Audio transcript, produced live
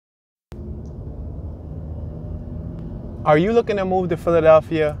Are you looking to move to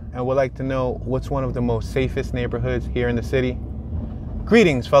Philadelphia and would like to know what's one of the most safest neighborhoods here in the city?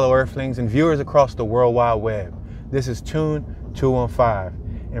 Greetings, fellow Earthlings and viewers across the World Wide Web. This is Tune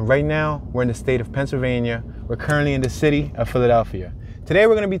 215, and right now we're in the state of Pennsylvania. We're currently in the city of Philadelphia. Today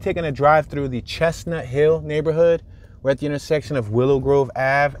we're going to be taking a drive through the Chestnut Hill neighborhood. We're at the intersection of Willow Grove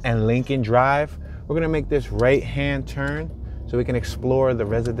Ave and Lincoln Drive. We're going to make this right-hand turn so we can explore the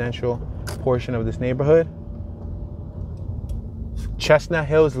residential portion of this neighborhood. Chestnut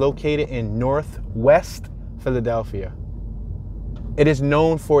Hill is located in northwest Philadelphia. It is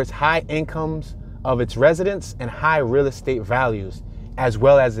known for its high incomes of its residents and high real estate values, as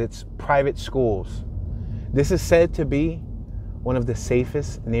well as its private schools. This is said to be one of the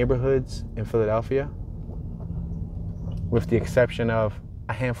safest neighborhoods in Philadelphia, with the exception of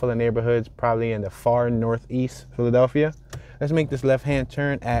a handful of neighborhoods probably in the far northeast Philadelphia. Let's make this left-hand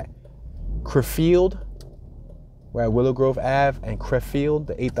turn at Crefeld. We're at Willow Grove Ave and Crefeld,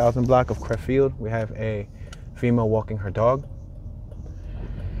 the 8,000 block of Crefeld. We have a female walking her dog.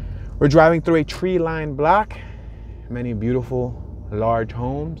 We're driving through a tree-lined block, many beautiful large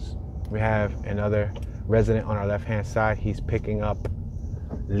homes. We have another resident on our left-hand side. He's picking up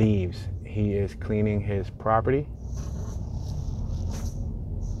leaves. He is cleaning his property.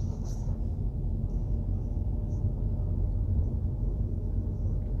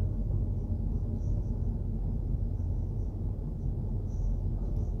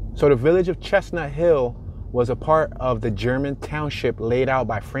 So the village of Chestnut Hill was a part of the German township laid out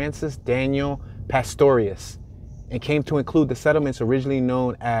by Francis Daniel Pastorius and came to include the settlements originally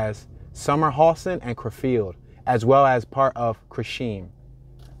known as Sommerhausen and Crefeld, as well as part of Kreshim.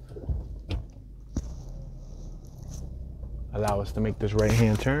 Allow us to make this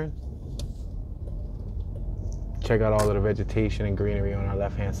right-hand turn. Check out all of the vegetation and greenery on our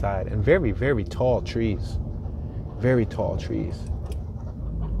left-hand side, and very, very tall trees. Very tall trees.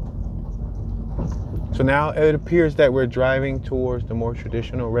 So now it appears that we're driving towards the more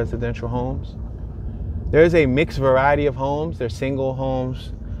traditional residential homes. There's a mixed variety of homes. There's single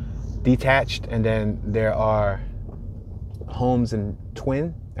homes, detached, and then there are homes in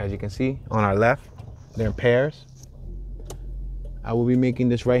twin, as you can see on our left. They're in pairs. I will be making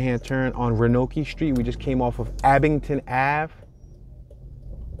this right-hand turn on Renoke Street. We just came off of Abington Ave.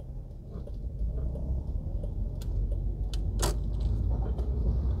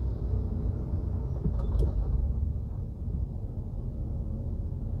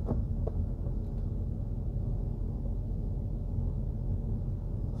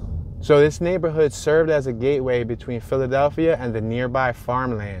 So this neighborhood served as a gateway between Philadelphia and the nearby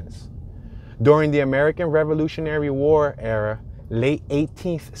farmlands. During the American Revolutionary War era, late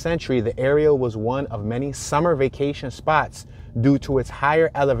 18th century, the area was one of many summer vacation spots due to its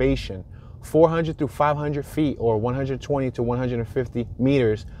higher elevation, 400 to 500 feet or 120 to 150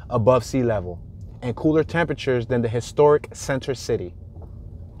 meters above sea level, and cooler temperatures than the historic center city.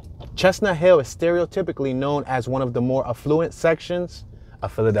 Chestnut Hill is stereotypically known as one of the more affluent sections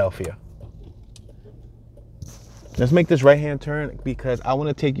of Philadelphia. Let's make this right-hand turn because I want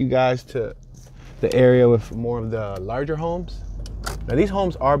to take you guys to the area with more of the larger homes. Now these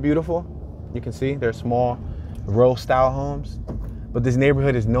homes are beautiful. You can see they're small row style homes, but this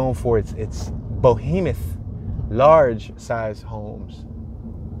neighborhood is known for its behemoth, large size homes.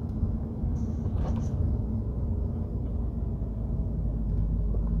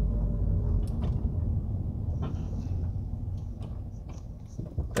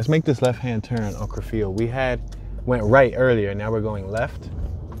 Let's make this left-hand turn on Crefeld. We went right earlier, now we're going left.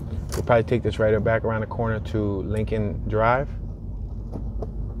 We'll probably take this right back around the corner to Lincoln Drive.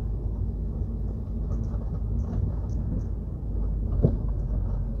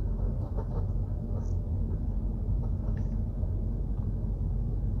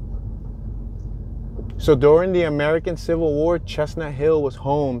 So during the American Civil War, Chestnut Hill was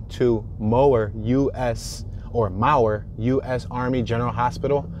home to Mower U.S. Army General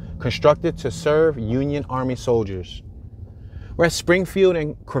Hospital, constructed to serve Union Army soldiers. We're at Springfield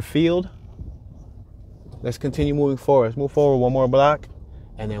and Crefeld. Let's continue moving forward. Let's move forward one more block,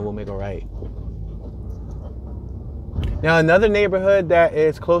 and then we'll make a right. Now, another neighborhood that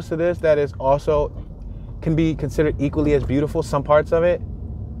is close to this that is also can be considered equally as beautiful, some parts of it,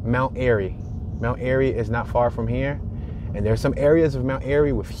 Mount Airy. Mount Airy is not far from here, and there's some areas of Mount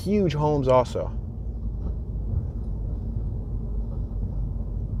Airy with huge homes also.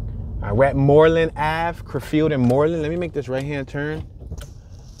 All right, we're at Moreland Ave, Crefeld and Moreland. Let me make this right-hand turn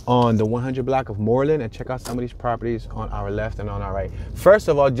on the 100 block of Moreland and check out some of these properties on our left and on our right. First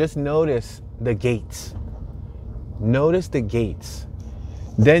of all, just notice the gates. Notice the gates.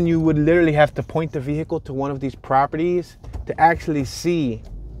 Then you would literally have to point the vehicle to one of these properties to actually see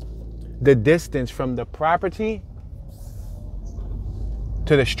the distance from the property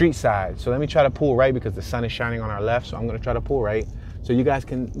to the street side. So let me try to pull right because the sun is shining on our left. So I'm gonna try to pull right so you guys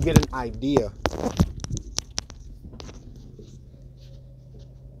can get an idea.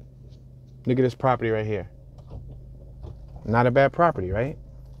 Look at this property right here. Not a bad property, right?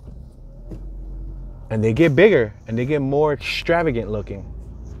 And they get bigger and they get more extravagant looking.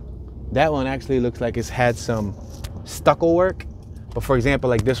 That one actually looks like it's had some stucco work. But for example,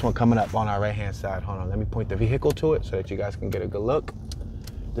 like this one coming up on our right hand side. Hold on, let me point the vehicle to it so that you guys can get a good look.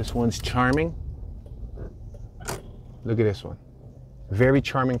 This one's charming. Look at this one. Very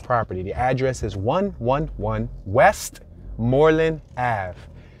charming property. The address is 111 West Moreland Ave,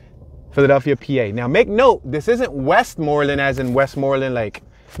 Philadelphia, PA. Now make note, this isn't Westmoreland as in Westmoreland, like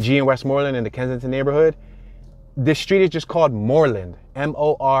G in Westmoreland in the Kensington neighborhood. This street is just called Moreland,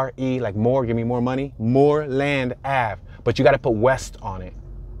 M-O-R-E, like more, give me more money, Moreland Ave. But you got to put West on it.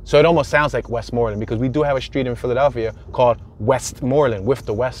 So it almost sounds like Westmoreland because we do have a street in Philadelphia called Westmoreland with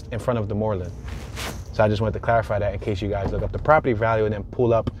the West in front of the Moreland. So I just wanted to clarify that in case you guys look up the property value and then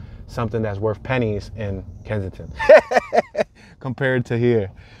pull up something that's worth pennies in Kensington compared to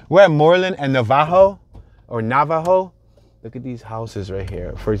here. We're at Moreland and Navajo or Navajo. Look at these houses right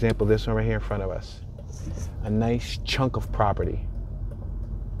here. For example, this one right here in front of us. A nice chunk of property.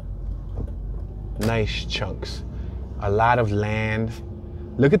 Nice chunks. A lot of land.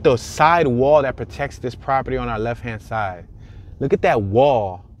 Look at those side wall that protects this property on our left-hand side. Look at that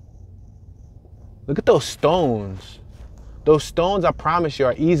wall. Look at those stones. Those stones, I promise you,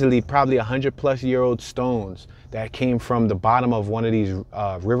 are easily probably 100-plus-year-old stones that came from the bottom of one of these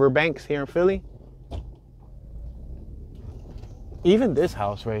river banks here in Philly. Even this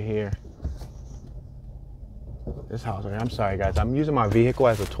house right here. This house right here. I'm sorry, guys. I'm using my vehicle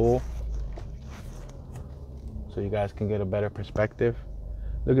as a tool so you guys can get a better perspective.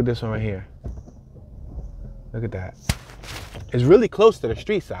 Look at this one right here. Look at that. It's really close to the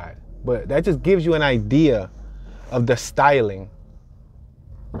street side, but that just gives you an idea of the styling.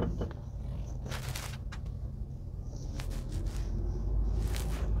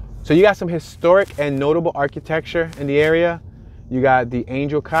 So you got some historic and notable architecture in the area. You got the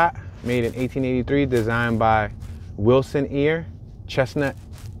Angel Cot, made in 1883, designed by Wilson Eyre, Chestnut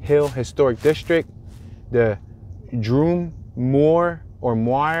Hill Historic District. The Drummoor or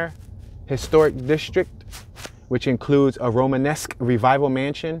Moir Historic District, which includes a Romanesque revival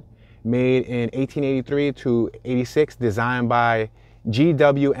mansion made in 1883 to 86, designed by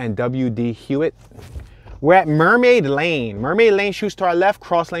G.W. and W.D. Hewitt. We're at Mermaid Lane. Mermaid Lane shoots to our left,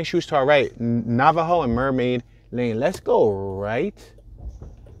 Cross Lane shoots to our right. Navajo and Mermaid Lane. Let's go right.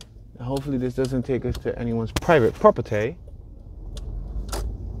 Hopefully this doesn't take us to anyone's private property.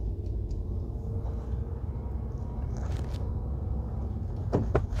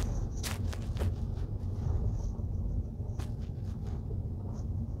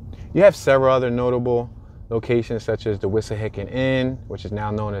 You have several other notable locations such as the Wissahickon Inn, which is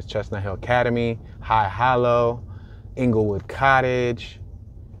now known as Chestnut Hill Academy, High Hollow, Inglewood Cottage,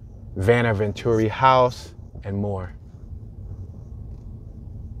 Vanaventuri House, and more.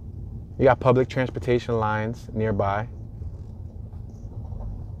 You got public transportation lines nearby.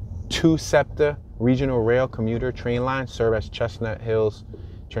 2 SEPTA regional rail commuter train lines serve as Chestnut Hill's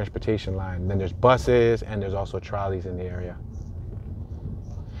transportation line. Then there's buses and there's also trolleys in the area.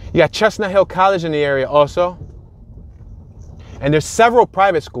 You got Chestnut Hill College in the area also. And there's several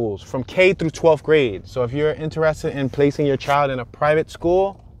private schools from K through 12th grade. So if you're interested in placing your child in a private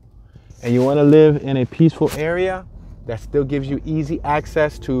school and you want to live in a peaceful area that still gives you easy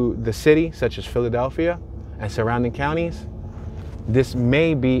access to the city, such as Philadelphia and surrounding counties, this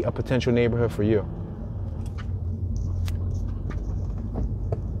may be a potential neighborhood for you.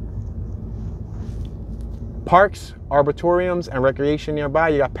 Parks, arboretoriums, and recreation nearby.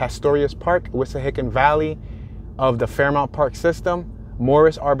 You got Pastorius Park, Wissahickon Valley of the Fairmount Park System,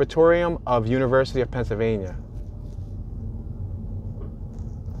 Morris Arboretum of University of Pennsylvania.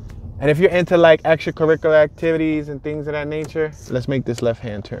 And if you're into like extracurricular activities and things of that nature, let's make this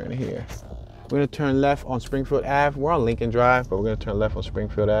left-hand turn here. We're gonna turn left on Springfield Ave. We're on Lincoln Drive, but we're gonna turn left on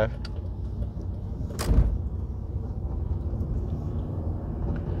Springfield Ave.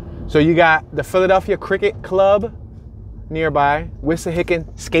 So you got the Philadelphia Cricket Club nearby,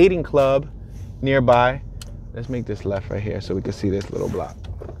 Wissahickon Skating Club nearby. Let's make this left right here so we can see this little block.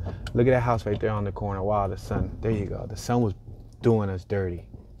 Look at that house right there on the corner. Wow, the sun, there you go. The sun was doing us dirty.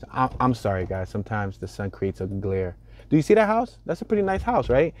 So I'm sorry guys, sometimes the sun creates a glare. Do you see that house? That's a pretty nice house,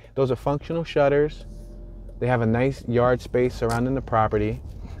 right? Those are functional shutters. They have a nice yard space surrounding the property.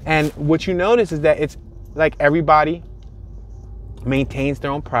 And what you notice is that it's like everybody maintains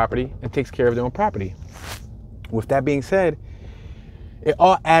their own property and takes care of their own property. With that being said, it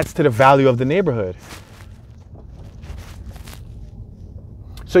all adds to the value of the neighborhood.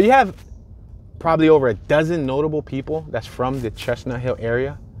 So you have probably over a dozen notable people that's from the Chestnut Hill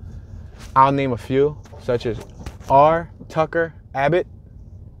area. I'll name a few, such as R. Tucker Abbott,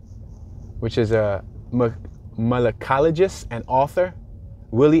 which is a molecologist and author.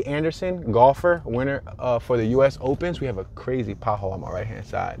 Willie Anderson, golfer, winner for the U.S. Opens. We have a crazy pothole on my right-hand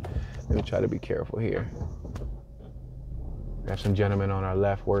side. Let me try to be careful here. We have some gentlemen on our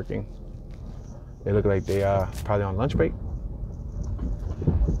left working. They look like they are probably on lunch break.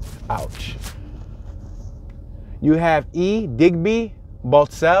 Ouch. You have E. Digby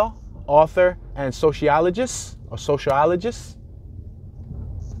Baltzell, author and sociologist.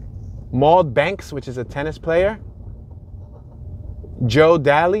 Maud Banks, which is a tennis player. Joe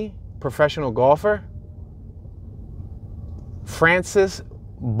Daly, professional golfer. Francis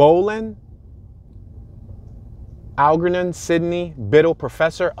Boland, Algernon Sidney Biddle,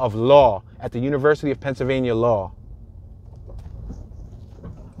 professor of law at the University of Pennsylvania Law.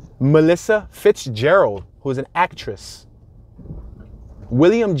 Melissa Fitzgerald, who is an actress.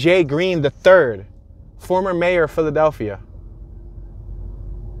 William J. Green III, former mayor of Philadelphia.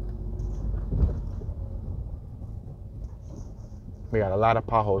 We got a lot of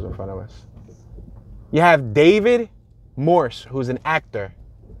potholes in front of us. You have David Morse, who's an actor.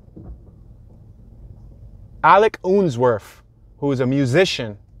 Alec Unsworth, who is a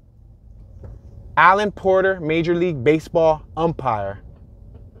musician. Alan Porter, Major League Baseball umpire,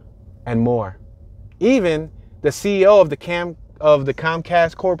 and more. Even the CEO of the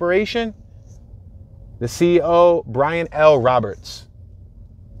Comcast Corporation, the CEO, Brian L. Roberts.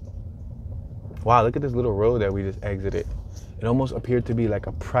 Wow, look at this little road that we just exited. It almost appeared to be like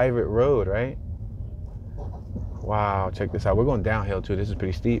a private road, right? Wow, check this out. We're going downhill too. This is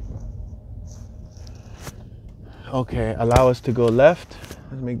pretty steep. Okay, allow us to go left.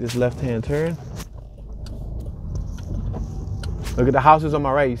 Let's make this left-hand turn. Look at the houses on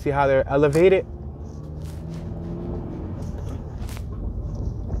my right. You see how they're elevated?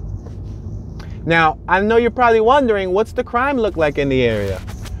 Now, I know you're probably wondering, what's the crime look like in the area?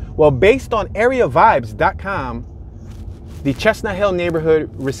 Well, based on areavibes.com, the Chestnut Hill neighborhood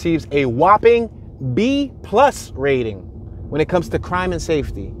receives a whopping B+ rating when it comes to crime and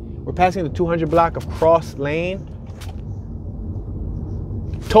safety. We're passing the 200 block of Cross Lane.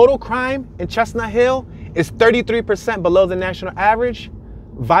 Total crime in Chestnut Hill is 33% below the national average.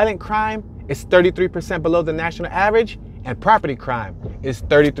 Violent crime is 33% below the national average. And property crime is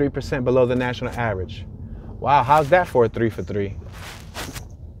 33% below the national average. Wow, how's that for a 3 for 3?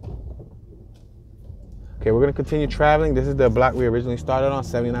 Okay, we're gonna continue traveling. This is the block we originally started on,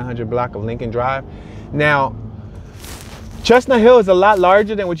 7900 block of Lincoln Drive. Now, Chestnut Hill is a lot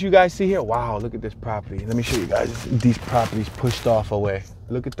larger than what you guys see here. Wow, look at this property. Let me show you guys these properties pushed off away.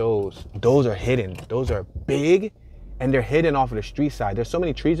 Look at those. Those are hidden. Those are big, and they're hidden off of the street side. There's so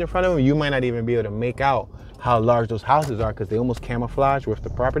many trees in front of them, you might not even be able to make out how large those houses are because they almost camouflage with the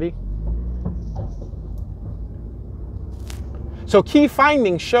property. So key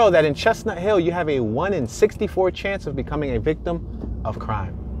findings show that in Chestnut Hill, you have a 1 in 64 chance of becoming a victim of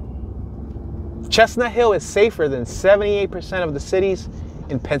crime. Chestnut Hill is safer than 78% of the cities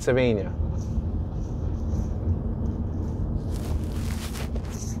in Pennsylvania.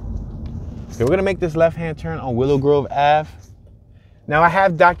 Okay, we're gonna make this left-hand turn on Willow Grove Ave. Now, I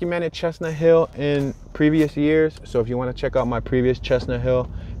have documented Chestnut Hill in previous years, so if you want to check out my previous Chestnut Hill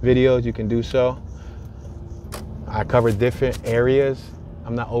videos, you can do so. I cover different areas.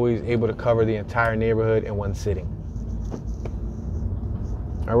 I'm not always able to cover the entire neighborhood in one sitting.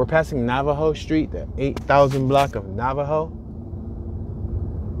 All right, we're passing Navajo Street, the 8000 block of Navajo.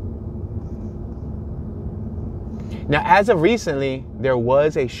 Now, as of recently, there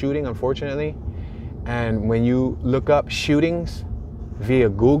was a shooting, unfortunately. And when you look up shootings via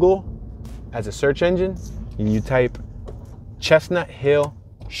Google as a search engine, and you type Chestnut Hill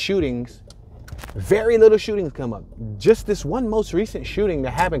shootings, very little shootings come up. Just this one most recent shooting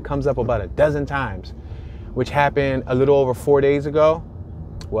that happened comes up about a dozen times, which happened a little over 4 days ago.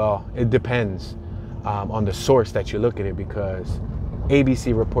 Well, it depends on the source that you look at it, because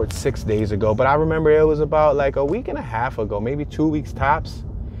ABC reports 6 days ago, but I remember it was about like a week and a half ago, maybe 2 weeks tops,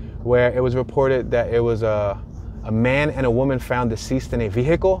 where it was reported that it was a man and a woman found deceased in a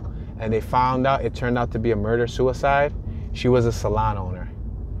vehicle, and they found out it turned out to be a murder-suicide. She was a salon owner,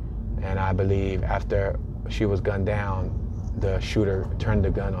 and I believe after she was gunned down, the shooter turned the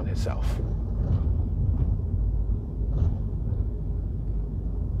gun on himself.